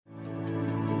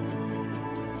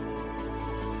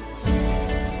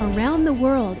around the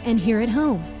world and here at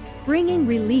home, bringing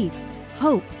relief,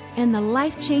 hope, and the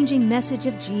life-changing message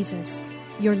of Jesus.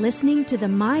 You're listening to the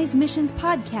Mize Missions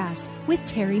Podcast with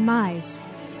Terry Mize.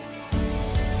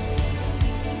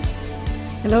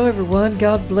 Hello, everyone.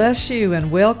 God bless you and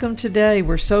welcome today.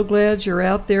 We're so glad you're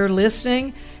out there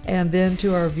listening. And then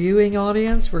to our viewing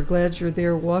audience, we're glad you're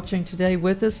there watching today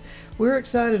with us. We're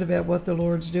excited about what the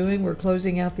Lord's doing. We're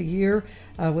closing out the year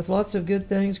with lots of good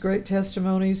things, great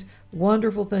testimonies,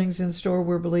 wonderful things in store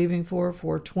we're believing for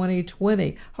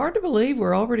 2020. Hard to believe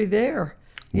we're already there.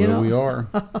 We are.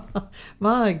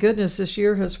 My goodness, this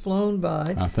year has flown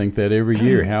by. I think that every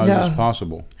year. How is this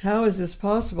possible? How is this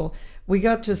possible? We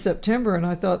got to September and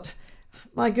I thought,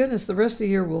 my goodness, the rest of the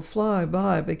year will fly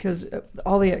by because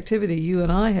all the activity you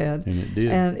and I had. And it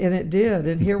did. And it did.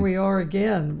 And here we are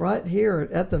again, right here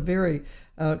at the very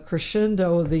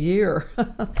crescendo of the year.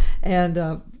 And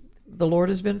the Lord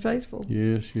has been faithful.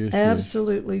 Yes.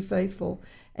 Absolutely faithful.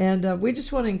 And we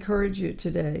just want to encourage you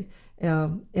today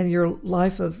in your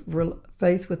life of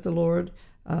faith with the Lord,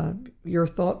 your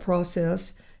thought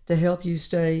process to help you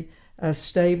stay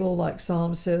stable, like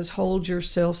Psalm says, hold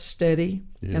yourself steady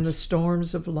in the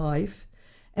storms of life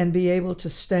and be able to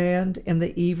stand in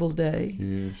the evil day.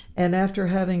 Yes. And after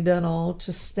having done all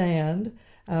to stand,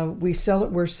 we're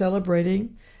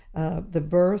celebrating the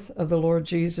birth of the Lord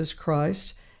Jesus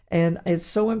Christ. And it's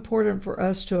so important for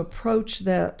us to approach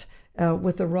that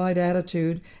with the right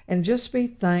attitude and just be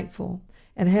thankful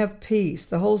and have peace.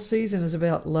 The whole season is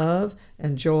about love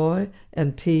and joy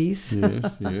and peace.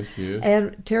 Yes.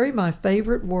 And Terry, my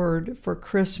favorite word for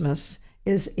Christmas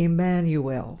is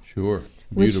Emmanuel. Sure.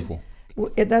 Beautiful.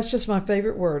 That's just my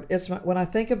favorite word. When I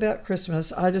think about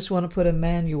Christmas, I just want to put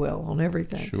Emmanuel on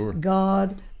everything. Sure.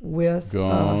 God with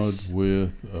us. God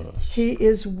with us. He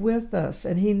is with us,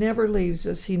 and He never leaves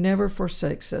us. He never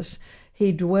forsakes us.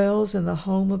 He dwells in the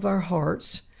home of our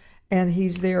hearts, and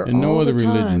He's there all the time. And no other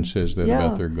religion says that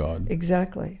about their God.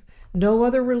 Exactly. No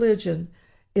other religion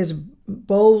is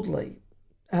boldly,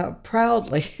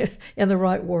 proudly, in the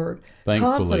right word,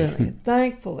 confidently,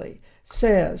 thankfully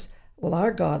says, well,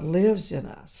 our God lives in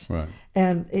us. Right.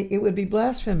 And it would be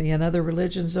blasphemy in other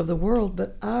religions of the world,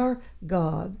 but our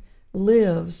God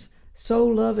lives so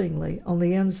lovingly on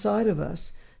the inside of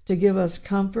us to give us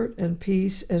comfort and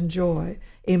peace and joy.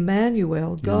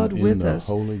 Emmanuel, God with us,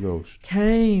 Holy Ghost,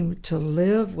 came to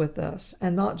live with us,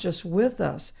 and not just with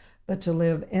us, but to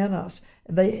live in us.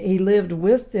 He lived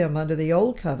with them under the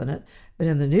old covenant, but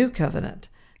in the new covenant,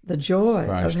 the joy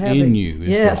Christ of having in you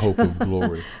is the hope of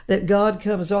glory. That God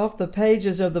comes off the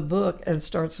pages of the book and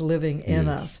starts living in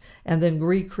us, and then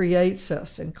recreates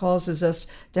us and causes us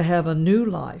to have a new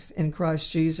life in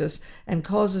Christ Jesus, and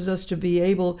causes us to be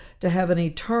able to have an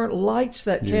eternal, lights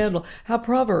that candle. How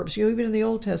Proverbs, even in the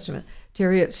Old Testament,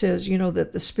 Terry, it says,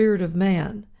 that the spirit of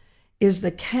man is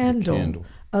the candle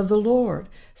of the Lord.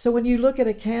 So when you look at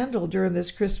a candle during this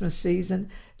Christmas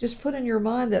season, just put in your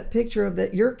mind that picture of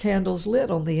that your candle's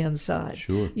lit on the inside.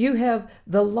 Sure. You have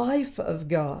the life of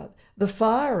God, the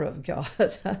fire of God.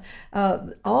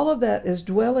 All of that is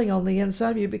dwelling on the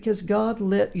inside of you because God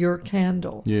lit your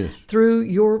candle through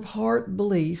your heart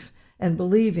belief and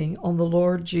believing on the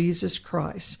Lord Jesus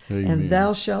Christ. Amen. And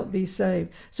thou shalt be saved.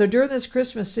 So during this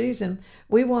Christmas season,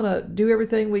 we want to do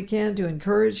everything we can to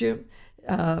encourage you,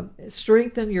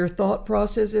 strengthen your thought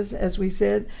processes, as we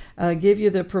said, give you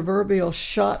the proverbial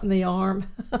shot in the arm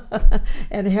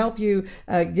and help you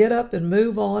get up and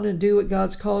move on and do what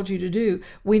God's called you to do.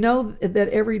 We know that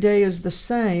every day is the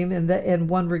same in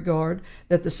one regard,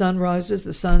 that the sun rises,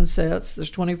 the sun sets,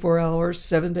 there's 24 hours,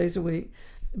 7 days a week.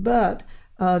 But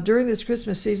during this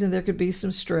Christmas season, there could be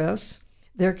some stress,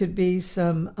 there could be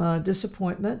some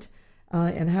disappointment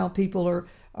in how people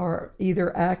are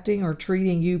either acting or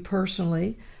treating you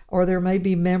personally, or there may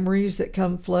be memories that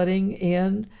come flooding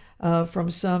in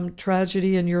from some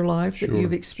tragedy in your life that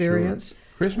you've experienced. Sure.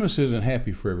 Christmas isn't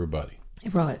happy for everybody.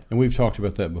 Right. And we've talked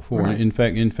about that before. Right. In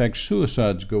fact,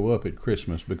 suicides go up at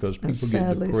Christmas because people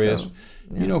get depressed. So.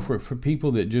 Yeah. For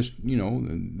people that just,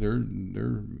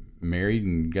 they're married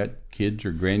and got kids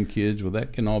or grandkids, well,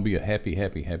 that can all be a happy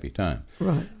time.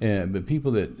 Right. But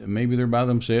people that maybe they're by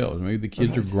themselves, maybe the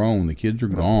kids are grown, the kids are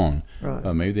gone.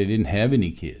 Right. Maybe they didn't have any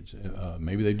kids.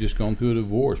 Maybe they've just gone through a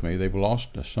divorce. Maybe they've lost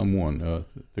someone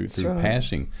through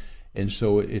passing. And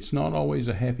so it's not always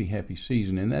a happy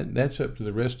season, and that's up to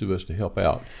the rest of us to help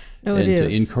out and to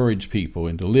encourage people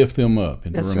and to lift them up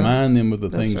and to remind them of the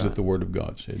things that the Word of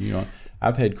God said.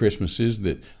 I've had Christmases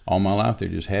that all my life they're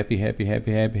just happy,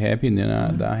 and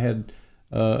then I had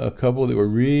a couple that were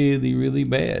really, really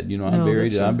bad.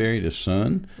 I buried a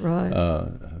son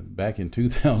back in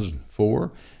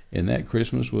 2004. and that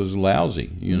Christmas was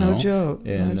lousy, No joke.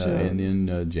 And No joke. and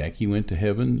then Jackie went to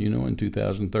heaven, in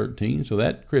 2013. So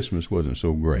that Christmas wasn't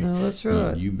so great. No, that's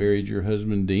right. You buried your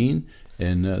husband Dean,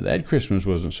 and that Christmas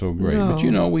wasn't so great. No.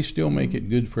 But we still make it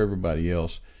good for everybody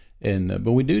else. And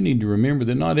but we do need to remember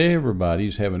that not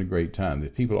everybody's having a great time.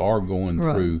 That people are going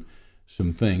Right. through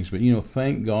some things. But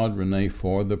thank God, Renee,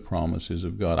 for the promises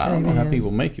of God. I don't know how Amen.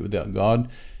 people make it without God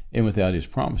and without His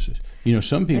promises.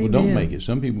 Some people don't Amen. make it.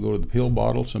 Some people go to the pill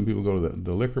bottle. Some people go to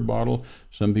the liquor bottle.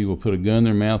 Some people put a gun in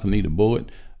their mouth and need a bullet.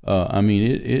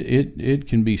 It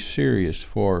can be serious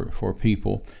for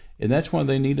people. And that's why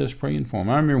they need us praying for them.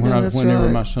 I remember whenever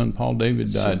right. my son Paul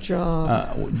David died,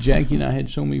 Jackie and I had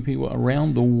so many people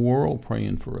around the world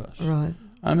praying for us. Right.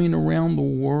 Around the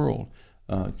world.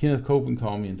 Kenneth Copeland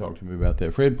called me and talked to me about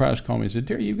that. Fred Price called me and said,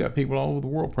 Terry, you've got people all over the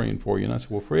world praying for you. And I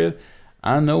said, well, Fred,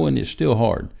 I know, and it's still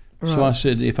hard. Right. So I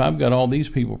said, if I've got all these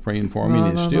people praying for me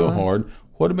and it's still hard,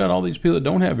 what about all these people that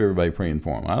don't have everybody praying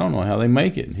for them? I don't know how they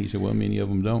make it. And he said, well, many of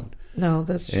them don't. No,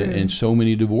 that's true. And so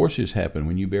many divorces happen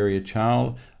when you bury a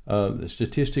child. The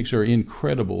statistics are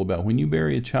incredible about when you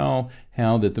bury a child,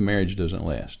 how that the marriage doesn't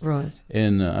last. Right.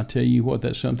 And I tell you what,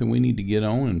 that's something we need to get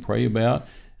on and pray about,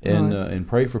 and Right. and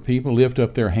pray for people, lift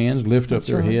up their hands, lift That's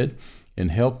up their right. head, and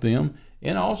help them.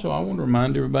 And also, I want to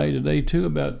remind everybody today too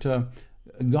about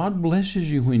God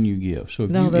blesses you when you give. So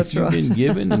if you've right. been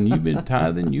giving and you've been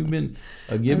tithing, you've been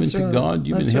giving That's to right. God,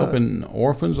 you've That's been right. helping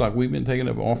orphans, like we've been taking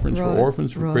up offerings for Right.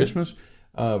 orphans for Right. Christmas.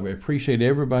 We appreciate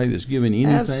everybody that's giving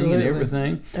anything Absolutely. and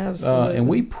everything. Absolutely. And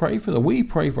we pray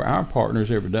for our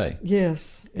partners every day.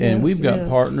 Yes. And we've got yes.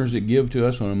 partners that give to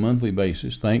us on a monthly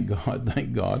basis. Thank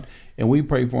God. And we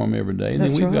pray for them every day. And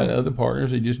That's then we've got right. other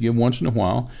partners that just give once in a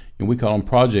while, and we call them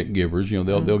project givers.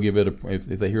 They'll give it if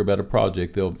they hear about a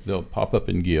project, they'll pop up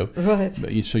and give. Right.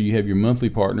 So you have your monthly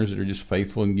partners that are just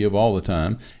faithful and give all the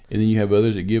time, and then you have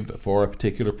others that give for a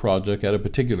particular project at a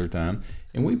particular time.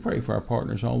 And we pray for our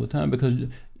partners all the time because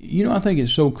I think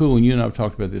it's so cool, and you and I have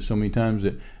talked about this so many times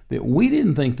that we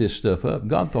didn't think this stuff up.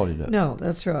 God thought it up. No,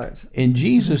 that's right. And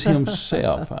Jesus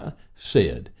Himself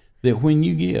said that when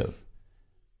you give,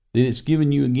 that it's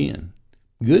given you again.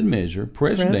 Good measure,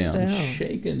 pressed down,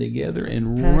 shaken together,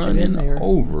 and Pack it in running there.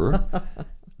 over.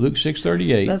 Luke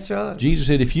 6:38. That's right. Jesus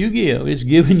said, if you give, it's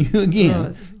given you again.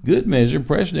 Right. Good measure,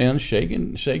 pressed down,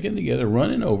 shaken together,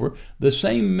 running over. The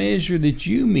same measure that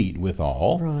you meet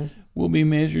withal Right. will be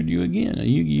measured you again.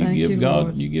 You Thank give you, God,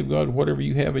 Lord. you give God whatever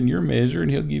you have in your measure,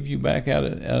 and He'll give you back out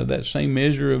of that same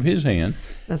measure of His hand.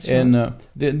 That's right. And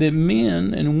that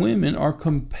men and women are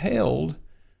compelled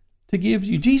to give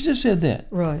you. Jesus said that.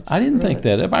 Right. I didn't think Right.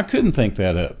 that up. I couldn't think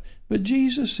that up. But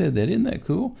Jesus said that. Isn't that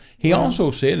cool? He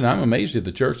also said, and I'm amazed at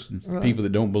the church people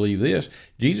that don't believe this,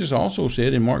 Jesus also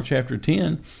said in Mark chapter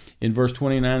 10, in verse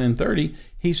 29 and 30,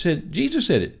 Jesus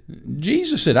said it.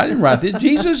 Jesus said, I didn't write this.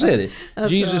 Jesus said it.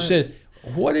 Jesus right. said,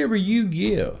 whatever you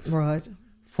give Right.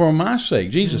 for my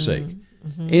sake, Jesus' sake,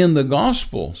 in the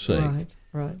gospel's sake, Right.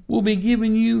 Right. will be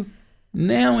given you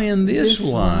now in this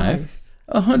life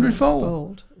 100-fold.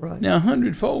 Fold. Right. Now,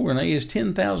 100-fold, Renee, is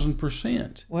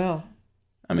 10,000%. Well.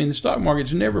 The stock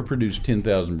market's never produced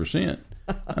 10,000%.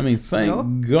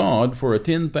 Thank God for a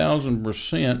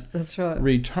 10,000% That's right.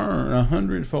 return,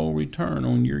 100-fold return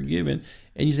on your giving.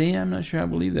 And you say, I'm not sure I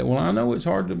believe that. Well, I know it's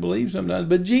hard to believe sometimes,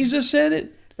 but Jesus said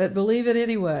it. But believe it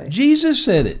anyway. Jesus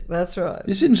said it. That's right.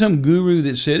 This isn't some guru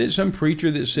that said it, some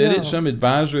preacher that said No. it, some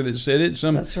advisor that said it,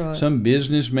 That's right. some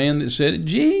businessman that said it.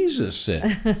 Jesus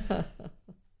said it.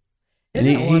 And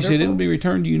Isn't it he said wonderful? it'll be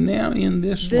returned to you now in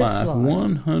this life,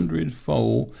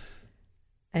 100-fold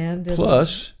and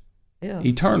plus yeah.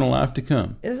 eternal life to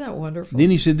come. Isn't that wonderful? Then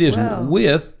he said this, Wow.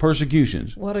 with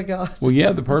persecutions. What a God. Well,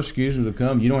 yeah, the persecutions will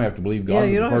come. You don't have to believe God Yeah, for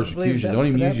you the don't have to believe persecution. God Don't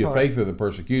even for use that your part. faith for the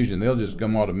persecution. They'll just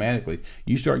come automatically.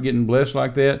 You start getting blessed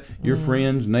like that, your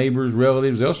friends, neighbors,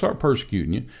 relatives, they'll start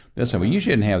persecuting you. They'll say, well, you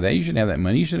shouldn't have that. You shouldn't have that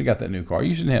money. You shouldn't have got that new car.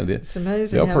 You shouldn't have that. It's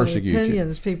amazing They'll how many persecute you.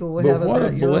 opinions people will But have what a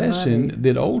about your blessing money.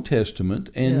 that Old Testament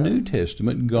and Yeah. New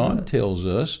Testament, God Right. tells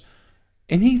us,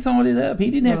 and He thought it up. He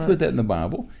didn't have to Right. put that in the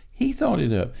Bible. He thought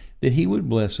it up, that He would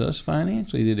bless us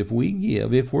financially, that if we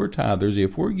give, if we're tithers,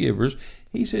 if we're givers,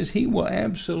 He says He will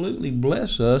absolutely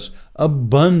bless us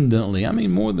abundantly.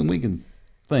 More than we can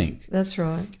think. That's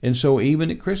right. And so even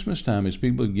at Christmas time, as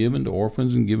people are given to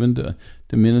orphans and given to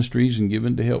ministries and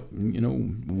given to help,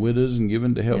 widows and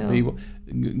given to help Yeah. people,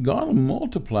 God will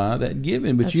multiply that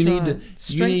giving. But That's you need right. to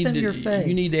Strengthen your faith.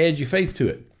 You need to add your faith to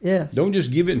it. Yes. Don't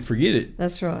just give it and forget it.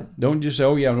 That's right. Don't just say,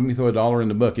 oh yeah, let me throw $1 in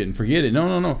the bucket and forget it.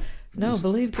 No. No,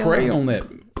 believe God. Pray on that.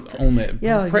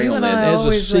 Yeah, pray you on and that I as a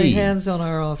always lay seed. hands on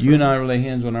our offering. You and I lay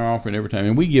hands on our offering every time,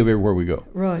 and we give everywhere we go.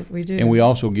 Right, we do. And we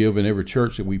also give in every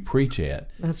church that we preach at.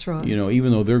 That's right. You know,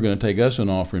 even though they're going to take us an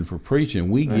offering for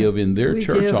preaching, we give in their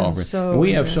church offering. And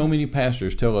we have so many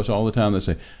pastors tell us all the time, they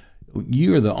say,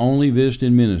 you are the only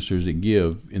visiting ministers that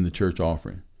give in the church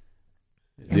offering.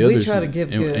 And we try to give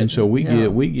good. And so we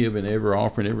give in every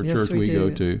offering, every church we go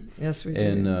to. Yes, we do.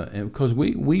 And because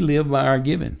we live by our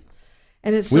giving.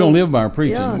 And we don't live by our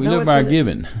preaching. We live by our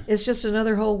giving. It's just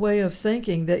another whole way of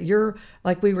thinking that you're,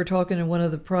 like we were talking in one of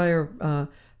the prior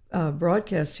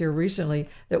broadcasts here recently,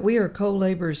 that we are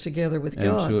co-laborers together with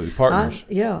God. Absolutely, partners.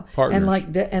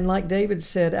 Partners. And like David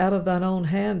said, out of thine own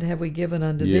hand have we given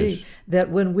unto thee.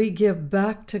 That when we give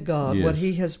back to God what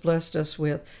He has blessed us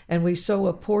with, and we sow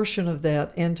a portion of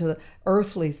that into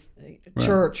earthly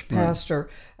church,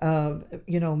 pastor,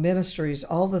 ministries,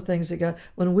 all the things that God.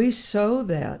 When we sow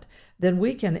that, then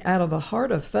we can, out of a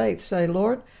heart of faith, say,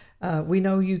 Lord, we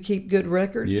know you keep good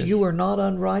records. Yes. You are not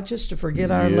unrighteous to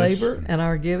forget our labor and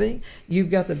our giving.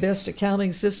 You've got the best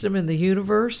accounting system in the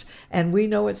universe, and we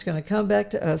know it's going to come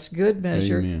back to us, good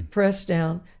measure, pressed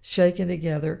down, shaken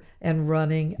together, and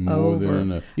running More over. Than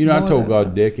enough. You know, I told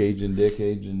God decades and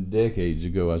decades and decades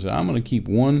ago, I said, I'm going to keep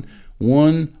one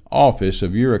office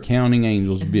of your accounting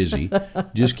angels busy,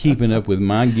 just keeping up with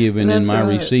my giving and my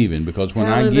receiving. Because when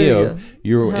I give,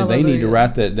 they need to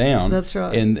write that down. That's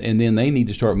right. And then they need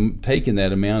to start taking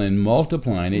that amount and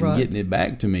multiplying it and getting it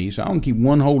back to me. So I'm going to keep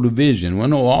one whole division,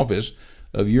 one whole office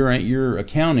of your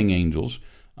accounting angels.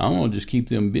 I'm going to just keep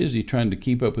them busy trying to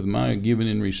keep up with my giving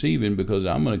and receiving, because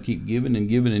I'm going to keep giving and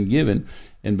giving and giving.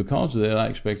 And because of that, I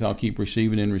expect I'll keep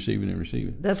receiving and receiving and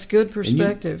receiving. That's good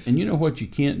perspective. And you know what you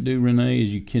can't do, Renee,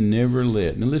 is you can never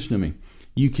let, now listen to me,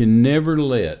 you can never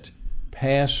let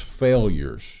past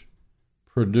failures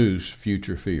produce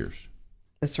future fears.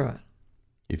 That's right.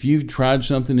 If you've tried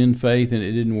something in faith and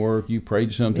it didn't work, you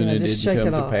prayed something and it didn't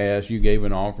come to pass, you gave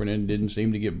an offering and it didn't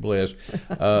seem to get blessed,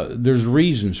 there's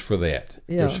reasons for that.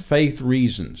 Yeah. There's faith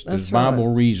reasons. There's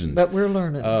Bible reasons. But we're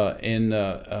learning.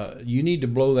 You need to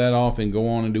blow that off and go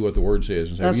on and do what the Word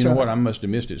says. And say, you know what, I must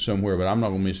have missed it somewhere, but I'm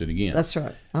not going to miss it again. That's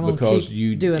right. Because if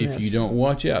you don't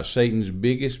watch out, Satan's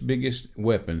biggest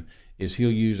weapon is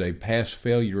he'll use a past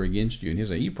failure against you. And he'll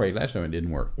say, you prayed last time, it didn't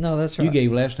work. No, that's right. You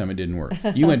gave last time, it didn't work.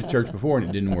 You went to church before and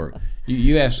it didn't work.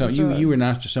 You asked something, you were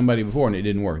nice to somebody before and it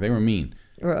didn't work. They were mean.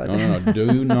 Right. No.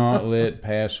 Do not let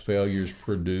past failures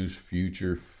produce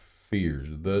future fears.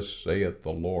 Thus saith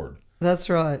the Lord. That's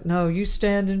right. No, you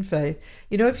stand in faith.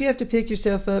 You know, if you have to pick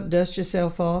yourself up, dust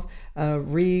yourself off,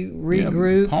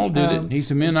 regroup. Yeah, Paul did it. He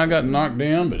said, man, I got knocked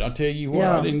down, but I tell you what,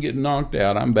 I didn't get knocked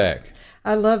out. I'm back.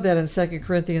 I love that in 2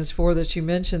 Corinthians 4 that you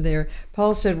mentioned there.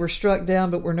 Paul said we're struck down,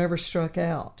 but we're never struck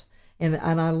out. And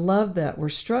I love that. We're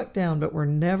struck down, but we're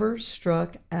never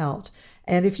struck out.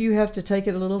 And if you have to take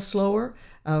it a little slower,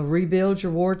 rebuild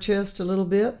your war chest a little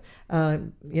bit,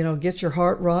 get your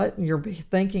heart right and your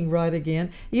thinking right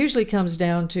again. It usually comes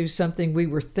down to something we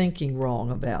were thinking wrong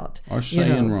about. Or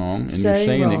saying wrong, and you're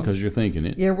saying it because you're thinking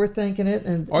it. Yeah, we're thinking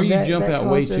it. Or you jump out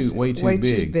way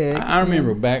too big. I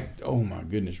remember back, oh my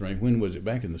goodness, Ray, when was it?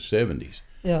 Back in the 70s.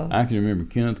 Yeah. I can remember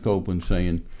Kenneth Copeland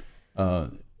saying,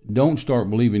 don't start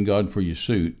believing God for your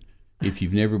suit if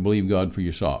you've never believed God for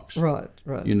your socks. Right.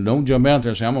 Don't jump out there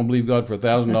and say, I'm going to believe God for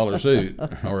 $1,000 suit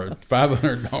or a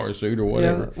 $500 suit or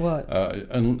whatever. Yeah, what?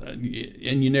 And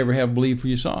you never have believed for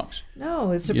your socks.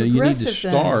 No, it's a progressive You need to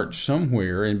start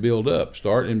somewhere and build up.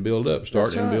 Start and build up.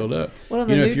 Build up. Well,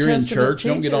 if you're in church,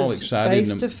 don't get all excited.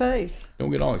 Faith to faith. Don't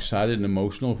get all excited and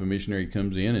emotional if a missionary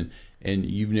comes in and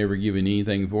you've never given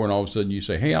anything before, and all of a sudden you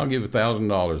say, hey, I'll give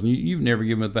 $1,000. And you've never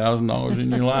given $1,000 in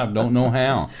your life. Don't know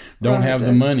how. Don't have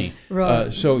the money.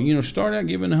 Right. So, start out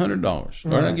giving $100.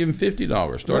 Start out giving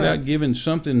 $50. Start out giving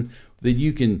something that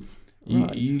you can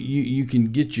you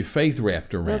can get your faith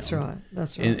wrapped around. That's right.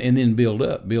 And then build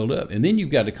up. And then you've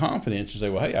got the confidence to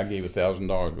say, well, hey, I gave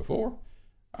 $1,000 before.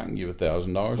 I can give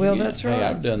 $1,000 Well, again. that's right. Hey,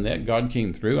 I've done that. God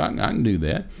came through. I can do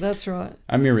that. That's right.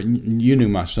 I remember you knew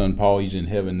my son Paul. He's in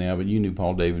heaven now, but you knew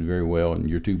Paul David very well, and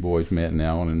your two boys, Matt and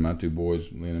Alan, and my two boys,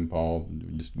 Lynn and Paul,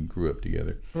 just grew up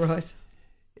together. Right.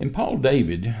 And Paul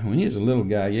David, when he was a little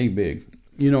guy, yay big,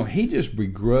 he just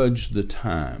begrudged the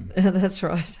time. That's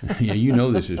right. Yeah, you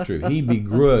know this is true. He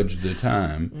begrudged the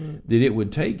time that it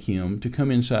would take him to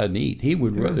come inside and eat. He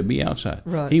would rather be outside.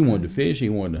 Right. He wanted to fish. He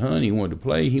wanted to hunt. He wanted to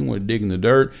play. He wanted to dig in the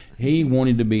dirt. He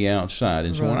wanted to be outside.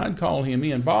 And so when I'd call him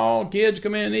in, Paul, kids,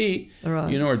 come in and eat.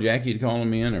 Right. Or Jackie'd call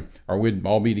him in, or we'd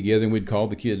all be together and we'd call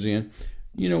the kids in.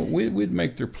 We'd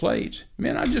make their plates.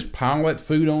 Man, I'd just pile that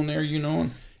food on there,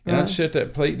 And I'd set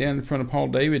that plate down in front of Paul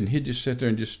David, and he'd just sit there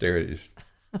and just stare at us.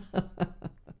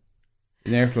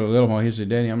 And after a little while, he'd say,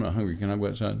 Daddy, I'm not hungry. Can I go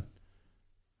outside?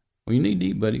 Well, you need to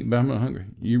eat, buddy, but I'm not hungry.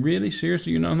 You really?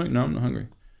 Seriously, you're not hungry? No, I'm not hungry.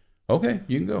 Okay,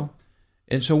 you can go.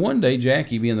 And so one day,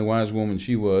 Jackie, being the wise woman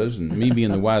she was, and me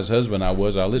being the wise husband I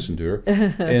was, I listened to her.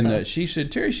 And she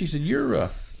said, Terry, she said, you're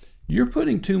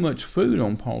putting too much food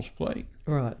on Paul's plate.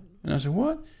 Right. And I said,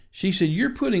 what? She said,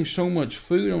 you're putting so much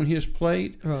food on his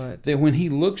plate that when he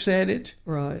looks at it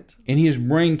and his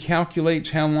brain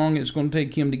calculates how long it's going to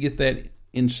take him to get that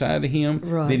inside of him,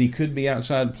 that he could be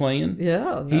outside playing.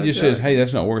 Yeah, he just says, hey,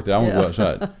 that's not worth it. I want to go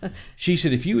outside. She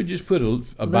said, if you would just put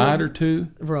a bite or two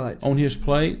on his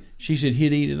plate, she said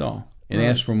he'd eat it all and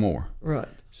ask for more. Right.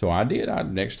 So I did.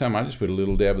 Next time I just put a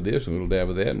little dab of this, a little dab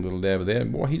of that, and a little dab of that.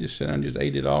 And boy, he just sat down and just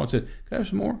ate it all and said, can I have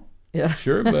some more? Yeah.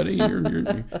 Sure, buddy.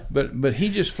 But he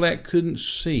just flat couldn't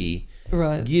see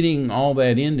getting all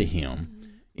that into him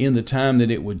in the time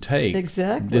that it would take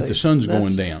that the sun's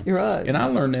going down. You're right. And I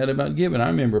learned that about giving. I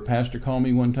remember a pastor called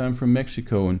me one time from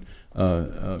Mexico, and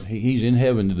he's in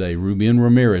heaven today. Ruben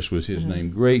Ramirez was his name,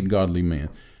 great godly man.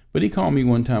 But he called me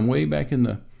one time way back in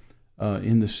the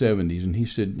 70s, and he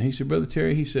said, Brother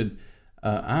Terry, he said,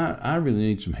 I really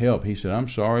need some help. He said, I'm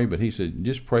sorry, but he said,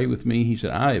 just pray with me. He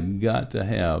said, I have got to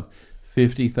have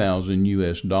 $50,000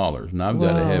 US, and I've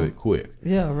got to have it quick.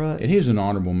 Yeah, right. And he's an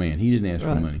honorable man. He didn't ask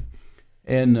for money.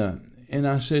 And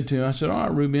I said to him, I said, all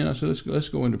right, Ruben, I said, let's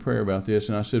go into prayer about this.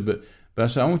 And I said, but I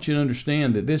said, I want you to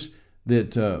understand that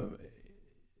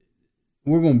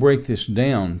we're going to break this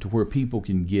down to where people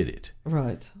can get it.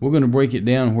 Right. We're going to break it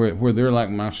down where they're like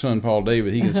my son Paul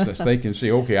David. They can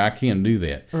say, okay, I can do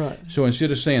that. Right. So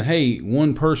instead of saying, hey,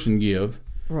 one person give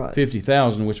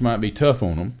 $50,000, which might be tough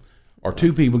on them, or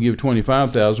two people give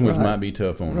 $25,000, which might be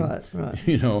tough on them. Right.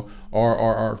 You know,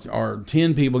 or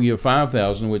 10 people give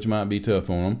 $5,000, which might be tough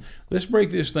on them. Let's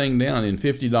break this thing down in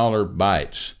 $50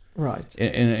 bites. Right.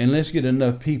 And let's get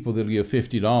enough people that'll give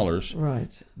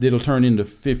 $50. That'll turn into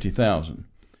 $50,000.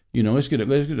 You know, let's get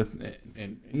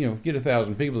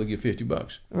 1,000 people that give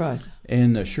 $50. Right.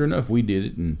 And sure enough, we did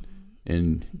it,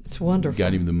 and it's wonderful.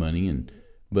 Got him the money,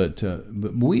 but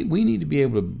we need to be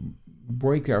able to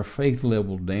break our faith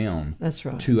level down. That's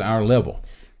right. To our level.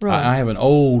 Right. I have an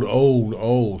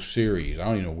old series. I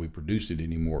don't even know if we produced it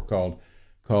anymore. Called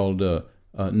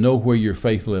Know Where Your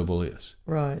Faith Level Is.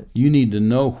 Right. You need to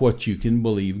know what you can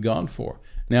believe God for.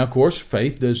 Now, of course,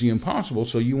 faith does the impossible,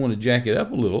 so you want to jack it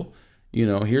up a little. You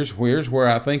know, here's where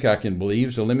I think I can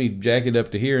believe, so let me jack it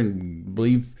up to here and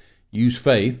use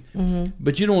faith. Mm-hmm.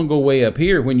 But you don't want to go way up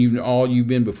here when all you've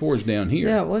been before is down here.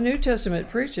 Yeah, well, New Testament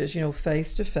preaches,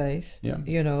 faith to faith,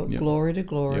 glory to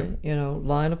glory,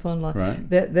 line upon line. Right.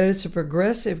 That it's a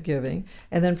progressive giving.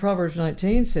 And then Proverbs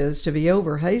 19 says, to be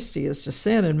over hasty is to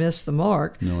sin and miss the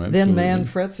mark. No, then man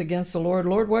frets against the Lord.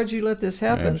 Lord, why'd you let this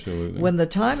happen? Absolutely. When the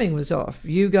timing was off.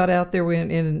 You got out there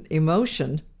in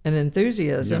emotion and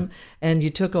enthusiasm, and you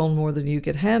took on more than you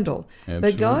could handle.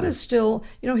 Absolutely. But God is still,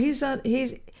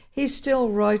 He's still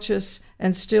righteous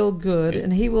and still good,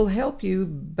 and He will help you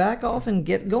back off and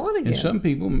get going again. And some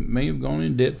people may have gone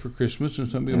in debt for Christmas, and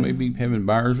some people may be having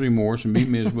buyer's remorse and be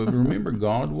miserable. But remember,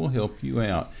 God will help you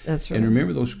out. That's right. And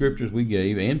remember those scriptures we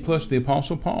gave, and plus the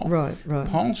Apostle Paul. Right.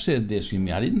 Paul said this. I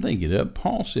didn't think it up.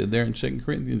 Paul said there in 2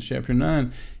 Corinthians chapter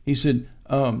 9, he said,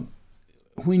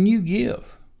 when you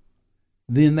give,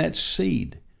 then that's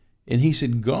seed. And he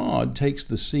said, God takes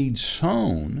the seed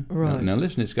sown. Right. Now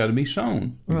listen, it's got to be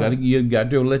sown. You've got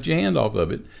to let your hand off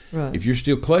of it. Right. If you're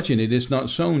still clutching it, it's not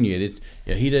sown yet.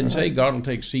 He doesn't say God will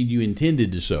take seed you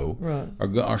intended to sow,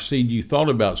 or seed you thought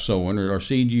about sowing, or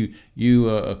seed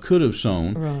you could have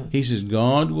sown. Right. He says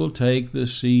God will take the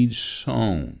seed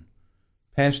sown,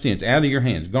 past tense, out of your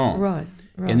hands, gone. Right.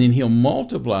 And then He'll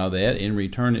multiply that and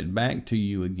return it back to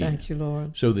you again. Thank you,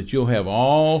 Lord. So that you'll have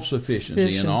all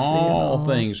sufficiency in all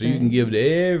things, so you can give to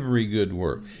every good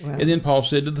work. Wow. And then Paul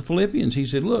said to the Philippians, he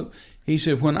said, look,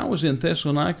 when I was in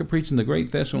Thessalonica preaching the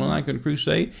great Thessalonican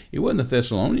crusade, it wasn't the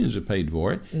Thessalonians that paid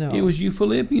for it. No. It was you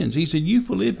Philippians. He said, you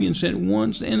Philippians sent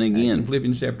once and again.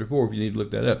 Philippians chapter 4, if you need to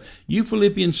look that up. You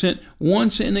Philippians sent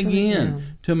once and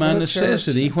again to my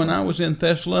necessity when I was in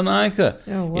Thessalonica.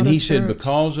 And he said,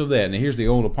 because of that, and here's the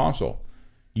old apostle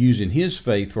using his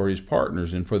faith for his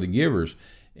partners and for the givers,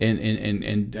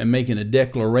 and making a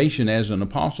declaration as an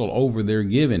apostle over their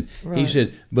giving. Right. He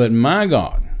said, but my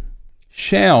God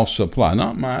shall supply,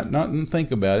 not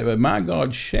think about it, but my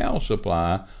God shall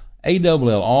supply,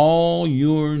 all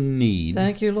your need.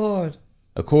 Thank you, Lord.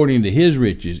 According to His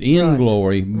riches in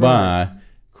glory by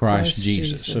Christ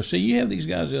Jesus. So see, you have these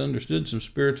guys that understood some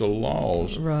spiritual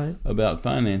laws about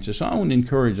finances. So I want to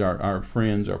encourage our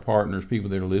friends, our partners, people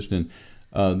that are listening,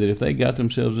 that if they got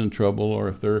themselves in trouble, or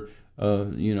if they're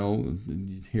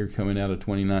here coming out of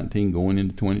 2019, going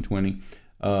into 2020,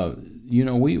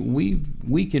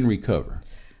 we can recover.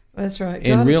 That's right.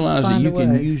 And realize that you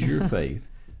can use your faith.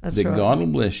 That God will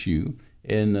bless you.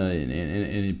 And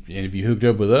if you hooked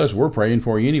up with us, we're praying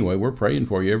for you anyway. We're praying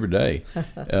for you every day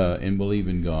and believe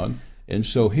in God. And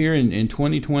so here in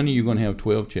 2020, you're going to have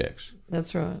 12 checks.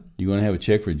 That's right. You're going to have a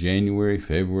check for January,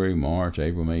 February, March,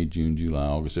 April, May, June, July,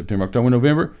 August, September, October,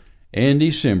 November, and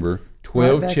December.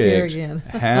 12 checks.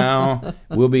 How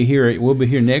we'll be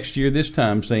here next year this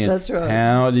time saying, that's right.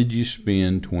 How did you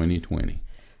spend 2020?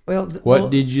 Well,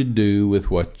 what did you do with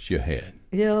what you had?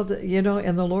 Yeah,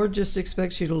 and the Lord just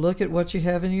expects you to look at what you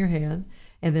have in your hand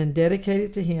and then dedicate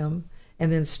it to Him,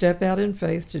 and then step out in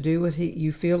faith to do what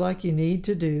you feel like you need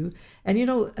to do.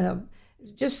 And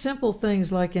just simple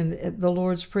things like in the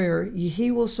Lord's Prayer,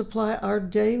 He will supply our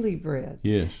daily bread.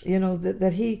 Yes.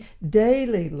 That He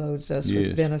daily loads us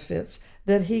with benefits,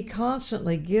 that He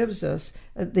constantly gives us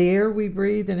the air we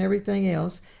breathe and everything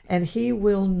else, and He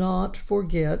will not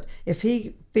forget. If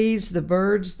He feeds the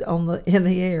birds in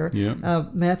the air,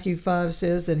 Matthew 5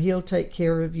 says that He'll take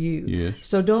care of you. Yes.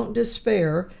 So don't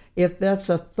despair. If that's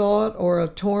a thought or a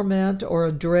torment or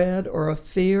a dread or a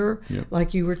fear,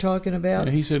 like you were talking about.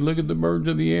 He said, look at the birds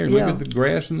of the air. Look at the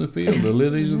grass in the field, the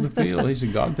lilies of the field. He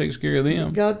said, God takes care of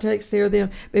them. God takes care of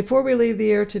them. Before we leave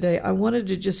the air today, I wanted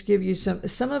to just give you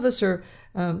some of us are,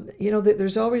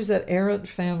 there's always that errant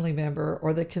family member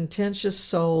or the contentious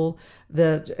soul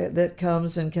that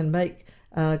comes and can make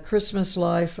Christmas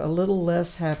life a little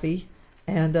less happy.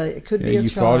 And it could be a you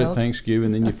child. You fought at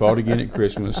Thanksgiving, then you fought again at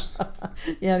Christmas.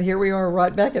 And here we are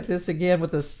right back at this again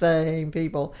with the same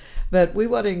people. But we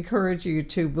want to encourage you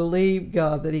to believe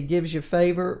God that He gives you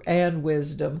favor and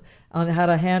wisdom on how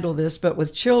to handle this. But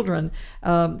with children,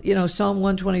 Psalm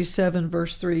 127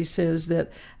 verse 3 says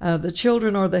that the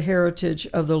children are the heritage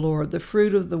of the Lord, the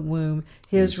fruit of the womb,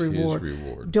 His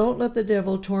reward. Don't let the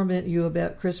devil torment you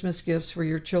about Christmas gifts for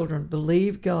your children.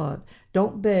 Believe God.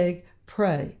 Don't beg,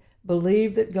 pray.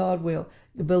 Believe that God will.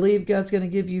 Believe God's going to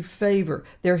give you favor.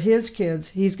 They're His kids.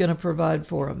 He's going to provide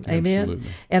for them. Amen?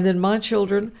 Absolutely. And then my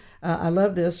children, I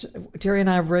love this. Terry and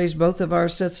I have raised both of our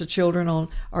sets of children on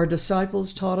our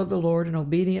disciples taught of the Lord and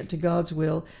obedient to God's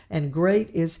will. And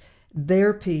great is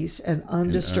their peace and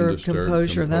undisturbed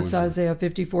composure. And that's Isaiah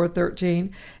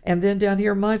 54:13. And then down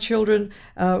here, my children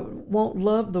won't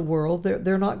love the world.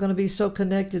 They're not going to be so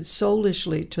connected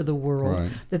soulishly to the world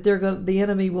that the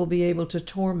enemy will be able to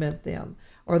torment them.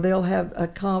 Or they'll have a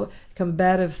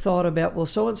combative thought about, well,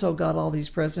 so-and-so got all these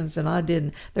presents and I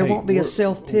didn't. There won't be a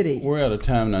self-pity. We're out of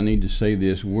time, and I need to say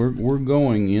this. We're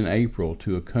going in April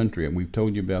to a country, and we've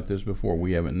told you about this before.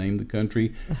 We haven't named the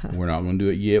country. We're not going to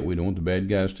do it yet. We don't want the bad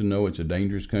guys to know. It's a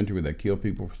dangerous country where they kill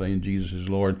people for saying Jesus is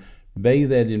Lord. Bathe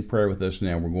that in prayer with us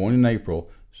now. We're going in April,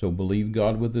 so believe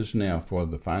God with us now for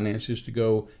the finances to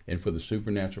go and for the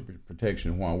supernatural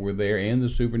protection while we're there, and the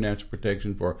supernatural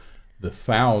protection for the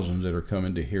thousands that are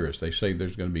coming to hear us. They say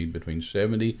there's going to be between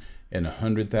 70 and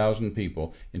 100,000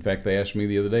 people. In fact, they asked me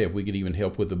the other day if we could even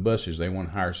help with the buses. They want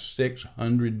to hire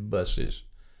 600 buses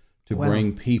to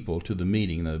bring people to the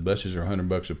meeting. Now, the buses are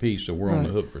 $100 a piece, so we're on the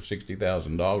hook for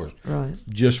 $60,000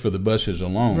 just for the buses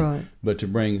alone. But to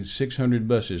bring 600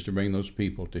 buses to bring those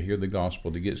people to hear the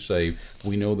gospel, to get saved,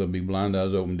 we know there'll be blind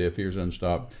eyes open, deaf ears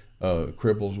unstopped,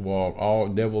 cripples walk, all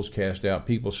devils cast out,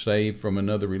 people saved from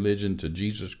another religion to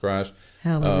Jesus Christ.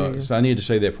 Hallelujah. So I need to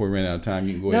say that before we ran out of time.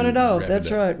 You can go ahead. No, that's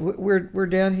right. We're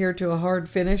down here to a hard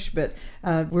finish, but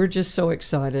we're just so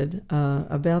excited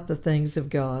about the things of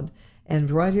God.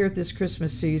 And right here at this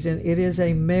Christmas season, it is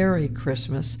a Merry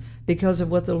Christmas because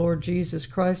of what the Lord Jesus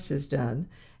Christ has done.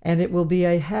 And it will be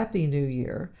a Happy New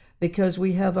Year because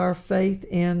we have our faith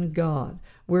in God.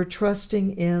 We're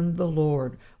trusting in the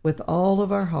Lord with all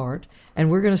of our heart, and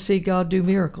we're going to see God do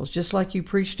miracles, just like you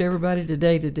preached to everybody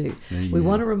today to do. Amen. We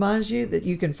want to remind you that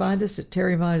you can find us at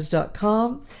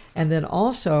terrymize.com, and then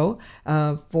also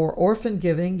for orphan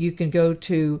giving, you can go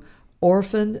to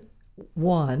Orphan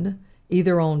One,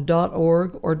 either on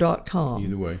 .org or .com.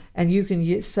 Either way. And you can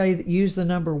use the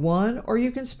number 1, or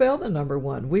you can spell the number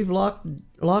 1. We've locked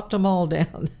them all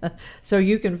down. So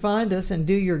you can find us and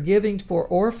do your giving for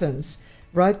orphans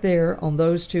right there on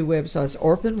those two websites,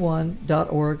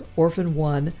 orphan1.org,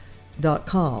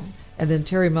 orphan1.com, and then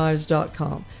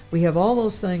terrymize.com. We have all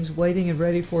those things waiting and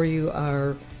ready for you,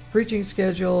 our preaching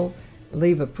schedule,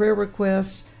 leave a prayer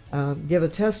request, give a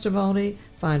testimony,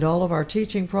 find all of our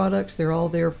teaching products. They're all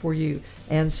there for you.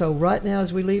 And so right now,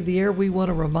 as we leave the air, we want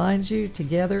to remind you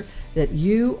together that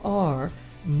you are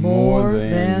more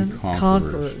than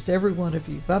conquerors. Every one of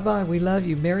you. Bye-bye. We love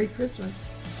you. Merry Christmas.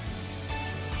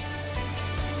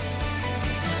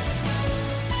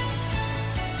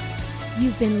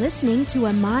 You've been listening to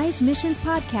a Mize Missions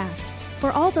podcast.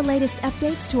 For all the latest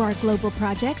updates to our global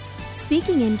projects,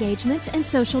 speaking engagements, and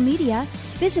social media,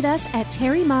 visit us at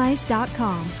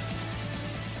terrymize.com.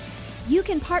 You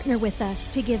can partner with us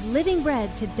to give living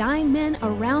bread to dying men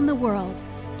around the world.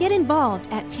 Get involved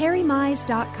at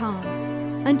terrymize.com.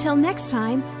 Until next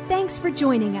time, thanks for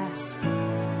joining us.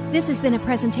 This has been a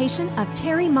presentation of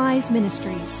Terry Mize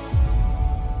Ministries.